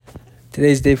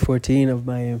Today's day 14 of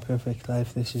my imperfect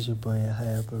life. This is your boy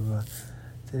Yahya Barra.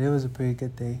 Today was a pretty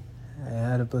good day. I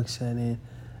had a book signing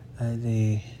at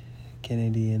the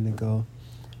Kennedy Indigo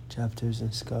chapters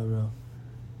in Scarborough,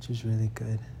 which was really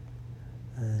good.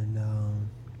 And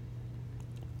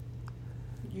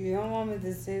you don't want me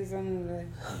to say something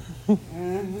like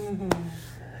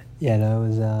yeah, that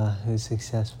was it was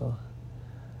successful.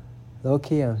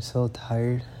 Low-key, I'm so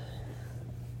tired.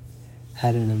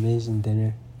 Had an amazing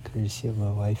dinner, courtesy of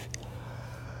my wife.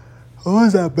 What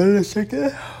was that, butter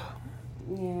chicken?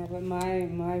 Yeah, but my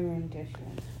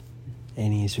rendition.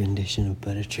 Annie's rendition of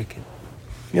butter chicken.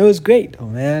 It was great, though,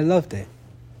 man. I loved it.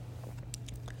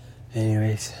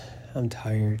 Anyways, I'm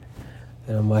tired,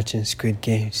 and I'm watching Squid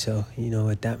Game, so you know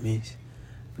what that means.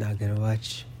 I'm not gonna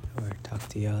watch or talk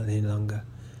to y'all any longer.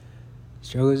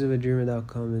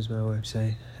 strugglesofadreamer.com is my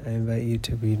website. I invite you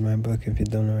to read my book if you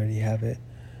don't already have it.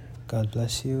 God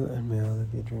bless you, and may all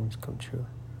of your dreams come true.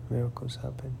 Miracles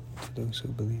happen to those who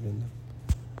believe in them.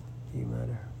 You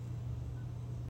matter.